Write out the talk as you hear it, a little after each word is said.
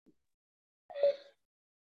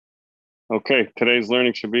Okay, today's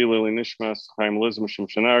learning should be Lili Nishmas, Chaim Elizabeth Shem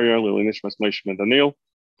Shanaria, Lili Nishmas Moshe Ben Daniel.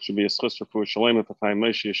 Should be a schus for Shalem for Chaim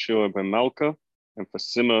Moshe Yeshua Ben Malka and for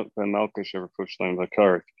Sima Ben Malka Shever for Shalem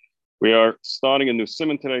Vakarik. We are starting a new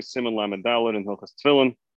Siman today, Siman Lamed Dalet in Hilchos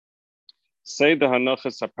Tefillin. Say the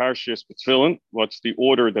Hanachas HaParshios B'Tefillin. What's the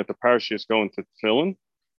order that the Parshios go into Tefillin?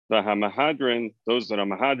 The Hamahadrin, those that are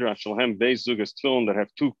Mahadrin, Shalhem Beis Zugas Tefillin that have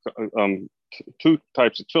two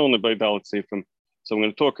types of Tefillin, the Beit Dalet Sifim. So I'm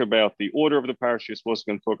going to talk about the order of the parashas. We're also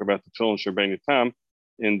going to talk about the Tefillin Sherbein Tam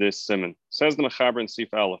in this Siman. Says the Mechaber in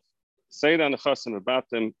Sief Aleph. Say the Nechasim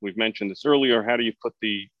Batim. We've mentioned this earlier. How do you put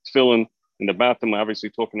the Tefillin in the Batim? We're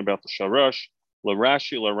obviously talking about the Sharash. La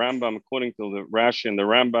Rashi, La Rambam. According to the Rashi and the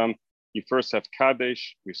Rambam, you first have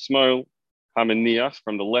Kadesh, Yismael, Hamaniach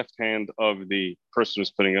from the left hand of the person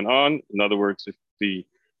who's putting it on. In other words, if the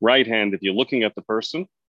right hand, if you're looking at the person,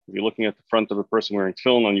 if you're looking at the front of a person wearing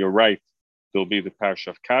Tefillin on your right, there'll be the Parsha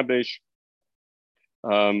of Kadesh.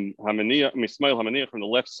 Mismael Hamaniach from the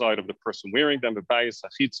left side of the person wearing them, Bebayis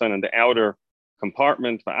Hachitzan in the outer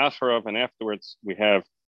compartment, Va'acharav, and afterwards we have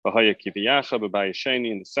V'haya Kiviyacha, Bebayis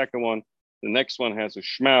Sheni in the second one. The next one has a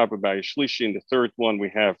Shema, Bebayis Shlishi. In the third one we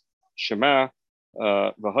have Shema,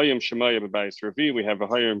 V'hayim Shemaya, Bebayis Revi. We have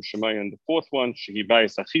V'hayim Shemaya in the fourth one, Shehi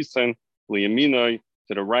Bayis Hachitzan, Liyaminoi,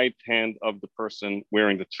 to the right hand of the person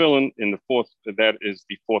wearing the tefillin in the fourth, that is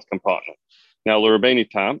the fourth compartment. Now, L'Rabbeini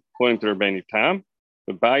Tam, according to Rabbeini Tam,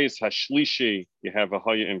 the Bayis Hashlishi, you have a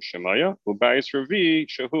Hayim Shemaya, the Bayis Revi,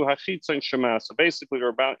 Shehu Hachitza Shema. So basically,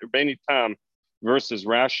 Rabbeini Tam versus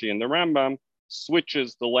Rashi and the Rambam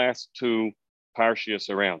switches the last two parshias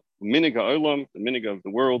around. Miniga Olam, the Miniga of the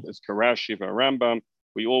world, is Karashi Rambam.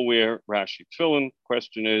 We all wear Rashi tefillin.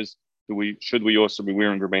 Question is, should we also be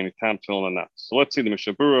wearing Rabbeinu Tam tefillin or not? So let's see the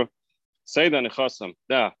Mishabura. Say that Nechasam,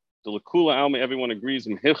 the Lekula Alma, everyone agrees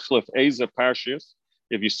in Hilchlef Eza Parshias.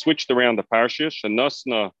 If you switched around the Parshias,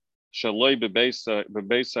 Shanasna Shaloi Bebesa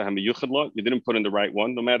Hamiyuchadla, you didn't put in the right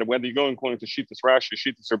one, no matter whether you're going according to Shittas Rashi,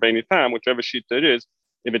 Shittas Rabbeinu Tam, whichever Shitta it is.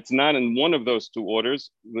 If it's not in one of those two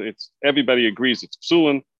orders, everybody agrees it's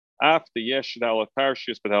Psulin. After Yesh Dalat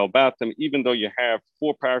Parshias, but Albatim, even though you have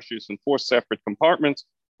four Parshias in four separate compartments,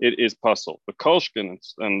 it is puzzle. The Kolshkin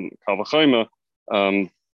and Kalvachayma,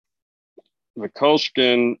 the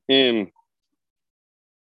Kolshkin in,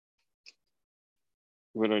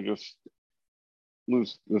 would I just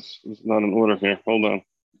lose? This is not in order here. Hold on.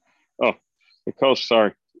 Oh, the Kolsh,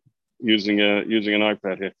 sorry, using an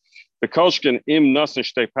iPad here. The Kolshkin im Nasan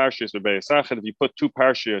Shtei Parshias B'Beisachad, if you put two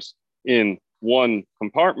Parshias in one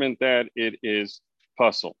compartment, that it is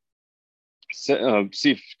puzzle.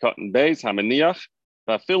 Sief Cotton Beis, Hamaniach,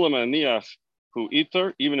 who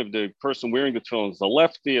ether, even if the person wearing the tefillin is a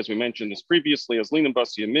lefty, as we mentioned this previously, as Linan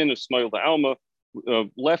Bas Yamin, Ismail the Alma,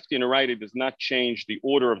 lefty and righty does not change the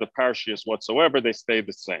order of the parshias whatsoever, they stay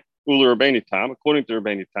the same. Ula Rabbeini Tam, according to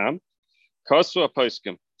Rabbeini Tam, Kasu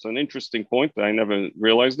Apaiskim. It's an interesting point, I never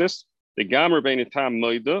realized this. The Gam Rabbeini Tam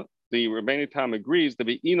Moida, the Rabbeini Tam agrees to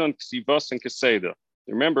be Inon Ksivas and Keseda.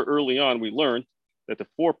 Remember early on we learned that the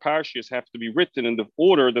four parshias have to be written in the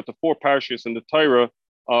order that the four parshias in the Torah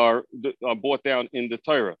are brought down in the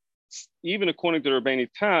Torah. Even according to Rabbeinu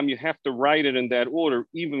Tam, you have to write it in that order,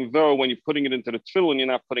 even though when you're putting it into the tefillin, you're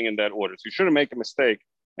not putting in that order. So you shouldn't make a mistake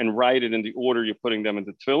and write it in the order you're putting them in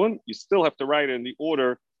the tefillin. You still have to write it in the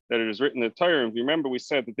order that it is written in the Torah. And remember, we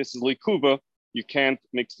said that this is likuva. You can't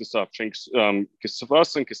mix this up.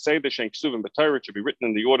 Kesavas and keseda shenksuv b'Torah, it should be written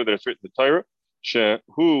in the order that it's written in the Torah.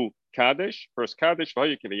 Shehu Kadesh, first Kadesh,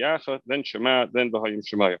 v'haya kiviyacha, then Shema, then v'hayim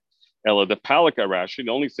Shemaya. Ella the Palaka Rashi, the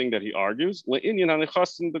only thing that he argues, le'inyan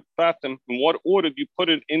hanichasim b'batim, in what order do you put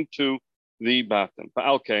it into the batim?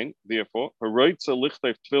 Ba'alkein, therefore, haroitza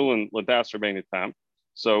lichtef tefillin ladas Rabbeinu Tam.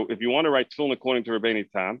 So if you want to write tefillin according to Rabbeinu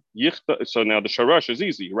Tam, so now the sharash is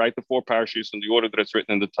easy. You write the four parashas in the order that it's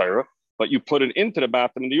written in the Torah, but you put it into the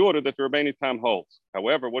batim in the order that the Rabbeinu Tam holds.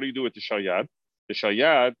 However, what do you do with the shayad? The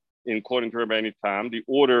shayad, according to Rabbeinu Tam, the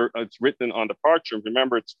order it's written on the parchment,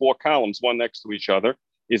 remember it's four columns, one next to each other,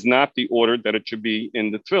 is not the order that it should be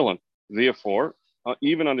in the tefillin. Therefore,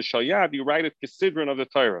 even on the shayad, you write it kesidron of the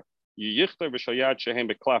Torah. You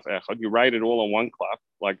write it all on one klaf,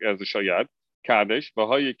 like as the shayad. Kadesh,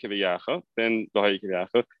 v'haya kiviyacha, then v'haya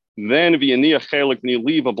kiviyacha. Then v'yaniach chelik, and you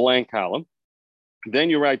leave a blank column. Then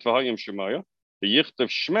you write v'hayim shemaya. The yichtav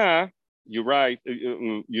shema, you write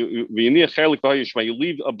v'yaniach chelik v'haya shema. You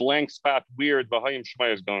leave a blank spot where v'hayim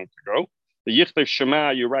shema is going to go. The Yichtav Shema,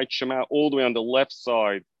 you write Shema all the way on the left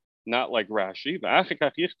side, not like Rashi.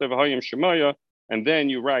 And then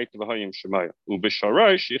you write V'hayim Shemaya.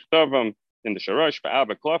 Ubisharash, Yichtavam in the Sharash,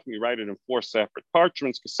 Ba'aba Klaf, you write it in four separate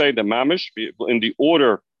parchments, say the Mamish, in the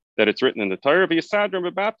order that it's written in the Torah,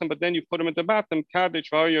 but then you put them at the bottom, Kaddish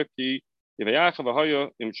v'hoya ki Yivayacha v'hoya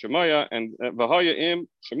im Shemaya and v'hoya im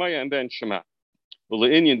Shemaya and then Shema.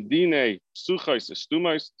 The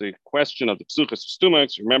question of the psuchas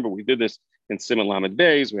stumais. Remember, we did this in Siman Lamed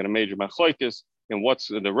Beis. We had a major machlokes in what's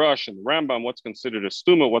the Rush and the Rambam, what's considered a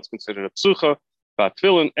stuma, what's considered a psucha.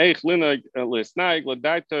 Tefillin, eich linag lisnaig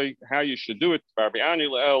l'daitoi, how you should do it. Barbiani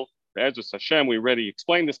le'el, be'ezus Hashem. We already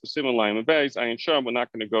explained this to Siman Lamed Beis. I ensure we're not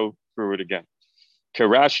going to go through it again.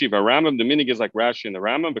 Karashi v'Rambam, the meaning is like Rashi and the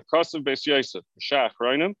Rambam because of Beis Yosef. Shach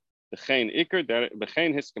Roinim. The Chain Iker, that the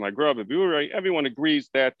Chain Hiskim Agra B'Burei, everyone agrees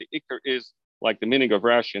that the Iker is like the meaning of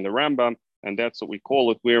Rashi and the Rambam, and that's what we call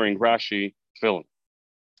it, wearing Rashi tefillin.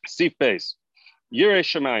 Sief base. Yirei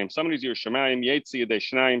Shemayim, somebody's Yirei Shemayim, Yetzi Yedei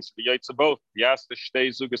Shnayim, Yetzi both. Yasta Shtei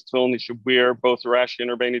Zugas tefillin, you should wear both Rashi and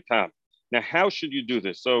Rabbeinu Tam. Now, how should you do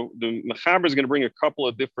this? So the Mechaber is going to bring a couple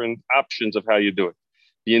of different options of how you do it.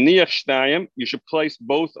 Yeniach Shnayim, you should place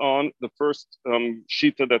both on the first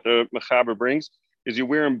shita that the Mechaber brings, is you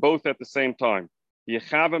wear them both at the same time. You should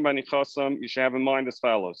have in mind as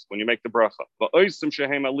follows when you make the bracha.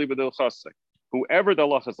 Whoever the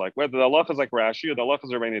Allah is like, whether the Allah is like Rashi or the Allah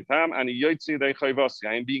is Rabbeinu Tam, and I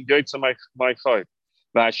am being yotze my chayv.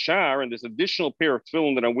 And this additional pair of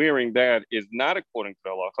tefillin that I'm wearing that is not according to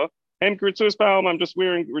the Allah. I'm just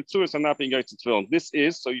wearing ritzuas and not being yotze tefillin. This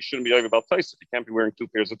is, so you shouldn't be over about taisa. You can't be wearing two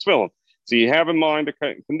pairs of tefillin. So you have in mind the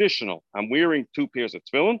conditional. I'm wearing two pairs of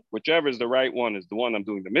tefillin. Whichever is the right one is the one I'm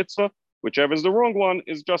doing the mitzvah. Whichever is the wrong one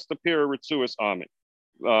is just a pair of ritzuas ami.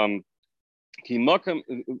 And the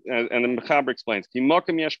Mechaber explains,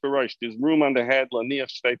 there's room on the head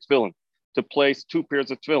to place two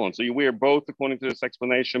pairs of tefillin. So you wear both according to this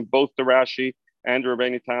explanation, both the Rashi and the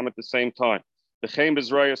Rabbeinu Tam at the same time. The Chaim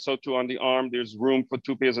Bezraya, so too on the arm, there's room for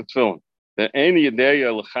two pairs of tefillin. Let's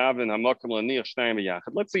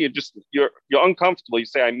say you're uncomfortable. You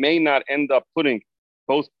say I may not end up putting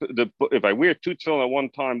both. If I wear two tefillin at one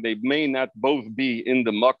time, they may not both be in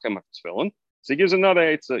the makam of tefillin. So he gives another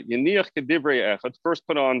eitzah. First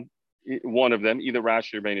put on one of them, either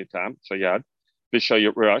Rashi or Rabbeinu Tam, Shayad,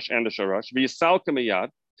 Rush and the Sharash. V'yisalka miyad,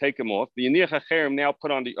 take them off. Now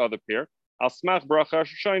put on the other pair. Al smach bracha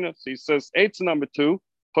shayna. So he says eitzah number 2.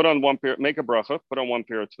 Put on one pair, make a bracha. Put on one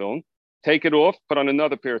pair of tefillin. Take it off, put on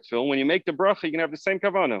another pair of tefillin. When you make the bracha, you can have the same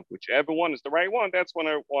kavanah. Whichever one is the right one, that's what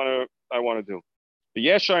I want to do. The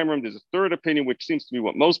Yeshayimrim, there's a third opinion, which seems to be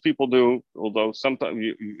what most people do. Although sometimes,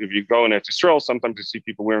 if you go in Eretz Yisrael, sometimes you see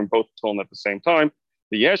people wearing both tefillin at the same time.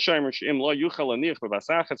 The Yeshayimrim she'im lo yuchal anich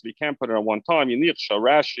b'vasachas, we can't put it on one time. Yinich shal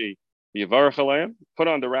Rashi v'yivarach aleim. Put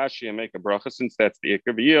on the Rashi and make a bracha, since that's the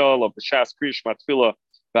ikar v'yil of the shas kriyishma tefillah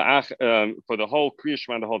for the whole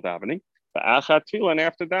kriyishma and the whole davening. And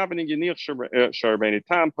after davening, you need Rabbeinu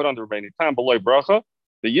Tam, put on the Rabbeinu Tam below bracha,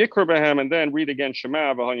 the Yikra Behem, and then read again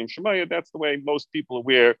Shema v'Hayim Shemaya. That's the way most people who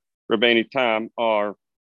wear Rabbeinu Tam are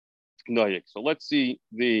noyik. So let's see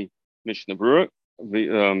the Mishnah Berurah.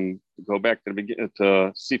 Go back to the beginning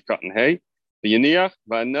to Sief Cotton Hay. The Yaniach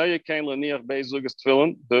v'Anoyik Kain Laniach Bezugas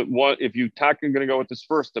Tefillin. The one, if you are going to go with this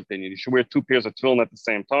first opinion, you should wear two pairs of tefillin at the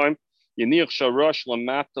same time. Yaniach Sharash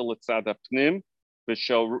Lamata L'Tzad Apnim.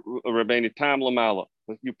 Rabbeinu Tam Lamala.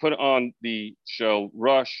 You put on the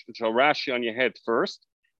Rashi on your head first,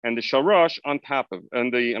 and the Sharash on top of,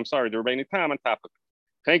 and the Rabbeinu Tam on top of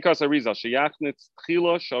it.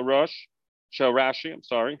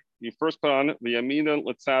 Rashi. You first put on the Yamina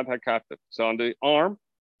L'Tzad Hakatif. So on the arm,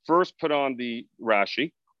 first put on the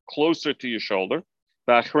Rashi closer to your shoulder.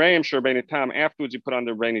 Afterwards, you put on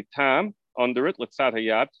the Rabbeinu Tam under it, L'Tzad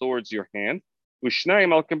Hayad, towards your hand. But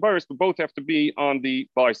both have to be on the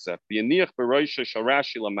bicep. You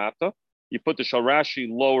put the Sharashi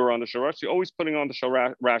lower on the Sharashi. You're always putting on the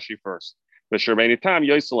Sharashi first. They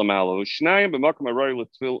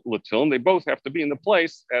both have to be in the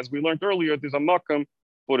place, as we learned earlier. There's a makam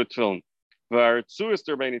for the tefillin. The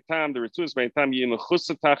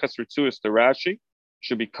Ritzuas Rashi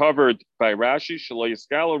should be covered by Rashi.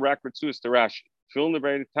 Tefillin the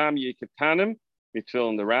Rabbeinu Tam yiketanim.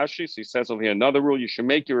 Tefillin the Rashi. So he says over here another rule: you should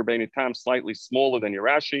make your Rabbeinu Tam slightly smaller than your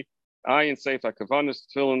Rashi. Ayin Seif HaKavanas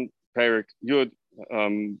Tefillin Perik Yud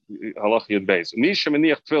Halach Yud Beis. Misha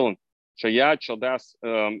Meniach Tefillin Shayad Shaldas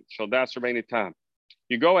Rabbeinu Tam.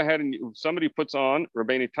 You go ahead and somebody puts on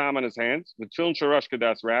Rabbeinu Tam on his hands. The Tefillin Sharash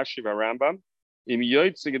Kadas Rashi Varambam. Im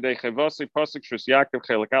Yoytze Gedei Chavasi Pasuk Shus Yaakov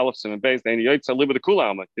Chelak Aleph Siman Beis. Then Yoytze live with the Kula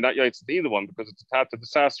Alma. You're not Yoytze either one because it's attached to the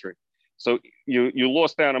Sasri. So you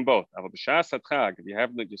lost out on both. If you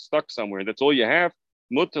haven't, you're stuck somewhere, that's all you have.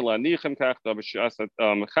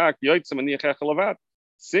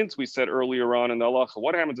 Since we said earlier on in the halacha,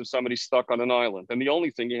 what happens if somebody's stuck on an island and the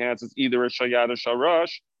only thing he has is either a shayad or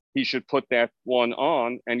sharash? He should put that one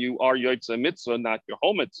on, and you are yotza mitzvah, not your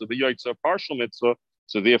whole mitzvah, the yotza partial mitzvah.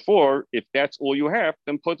 So therefore, if that's all you have,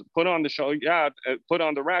 then put on the shayad, put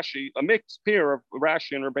on the Rashi, a mixed pair of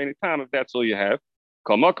Rashi and Rabbeinu Tam, if that's all you have.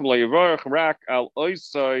 That's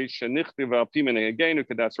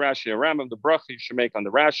Rashi, a ram of the bracha you should make on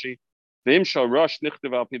the Rashi. If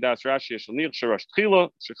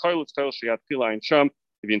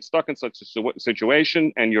you're stuck in such a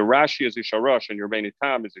situation and your Rashi is a sharash and your Rabbeinu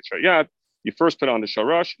Tam is a shayad, you first put on the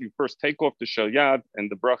sharash, you first take off the shayad,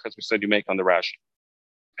 and the bracha, as we said, you make on the Rashi.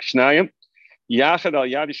 Shnayim, yachad al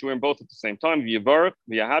yad, you should wear them both at the same time. He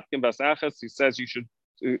says you should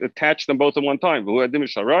attach them both at one time. This,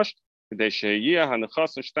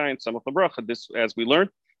 as we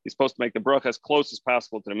learned, you're supposed to make the bracha as close as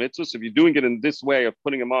possible to the mitzvah. So if you're doing it in this way of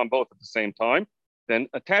putting them on both at the same time, then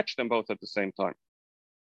attach them both at the same time.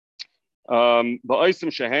 Now,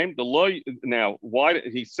 why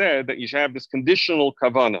he said that you should have this conditional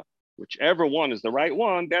kavana, whichever one is the right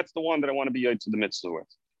one, that's the one that I want to be to the mitzvah with.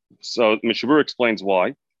 So Mishabur explains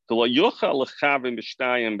why. You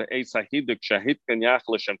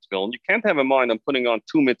can't have a mind on putting on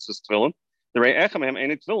two mitzvahs tefillin.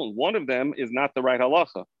 One of them is not the right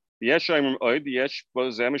halacha. You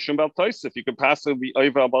could possibly be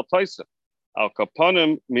over about taisa. Al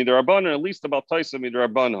kapanim midrabanan, at least about taisa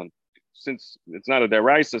midrabanan. Since it's not a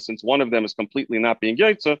deraisa, since one of them is completely not being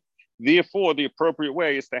yotza, therefore the appropriate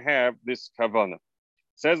way is to have this kavana.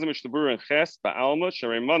 Says the Mishnah in Ches ba'alma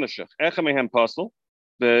sharei manashach echamehem pasel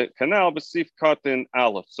the canal b'sif katan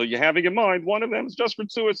aleph. So you have in mind one of them is just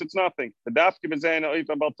gratuitous, it's nothing. The dafki b'zein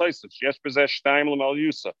oiva bal taisif sheyesh b'zeh shtayim l'mal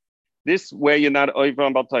yusa. This way you're not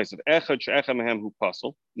oiva bal taisif. Echad she'echamehem hu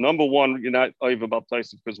pasel. Number one, you're not oiva bal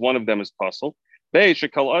taisif because one of them is pasel. Bei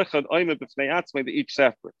shekal echad oiva b'fnei atzmei, they're each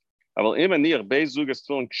separate. So he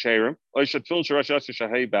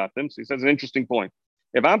says an interesting point.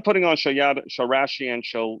 If I'm putting on Sharashi and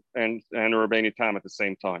Rabbeinu Tam at the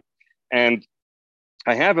same time, and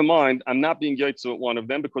I have in mind I'm not being yotze at one of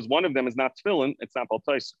them because one of them is not tefillin, it's not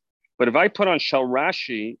baltaisa. But if I put on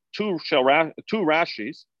Sharashi, two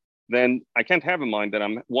Rashis, then I can't have in mind that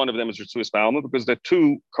one of them is Ritzuis Ba'alma because they're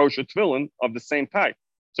two kosher tefillin of the same type.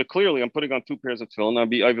 So clearly, I'm putting on two pairs of tefillin. I'll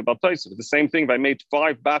be over baltaisa. The same thing, if I made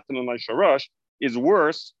 5 batim in my sharash, is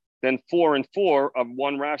worse than 4 and 4 of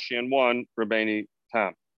one Rashi and one Rabbeinu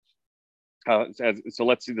Tam. So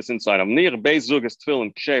let's see this inside. He made the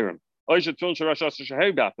tefillin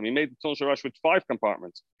sharash with 5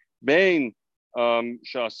 compartments.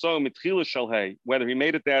 Whether he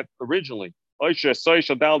made it that originally. He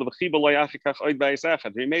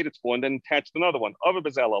made it 4 and then attached another one. Even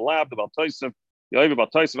it's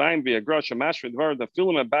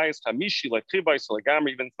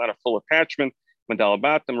not a full attachment. You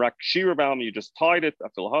just tied it.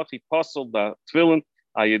 You're passing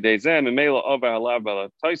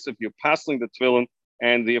the tefillin,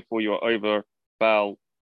 and therefore you're over bal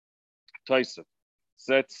taisif.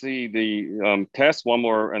 So let's see the test one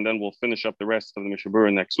more, and then we'll finish up the rest of the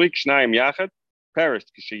Mishabura next week. Shnayim yachad.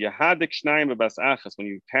 Perished. When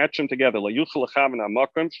you attach them together,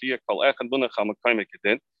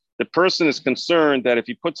 the person is concerned that if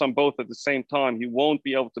he puts on both at the same time, he won't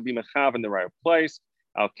be able to be mechav in the right place.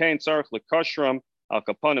 Therefore,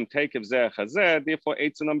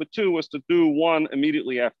 eitzah number 2 was to do one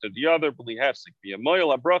immediately after the other.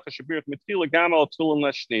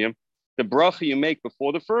 The bracha you make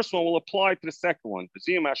before the first one will apply to the second one.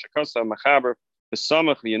 The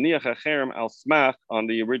samach v'yaniach acherem al smach on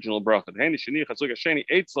the original bracha. Heni sheniach azug hasheni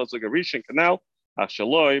eitzla azug harishin canal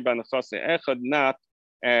achshaloi b'nachase echad, not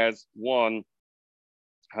as one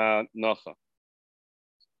hanacha.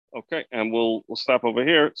 Okay, and we'll stop over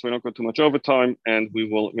here so we don't go too much overtime, and we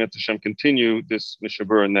will Hashem continue this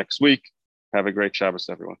Mishabura next week. Have a great Shabbos,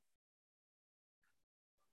 everyone.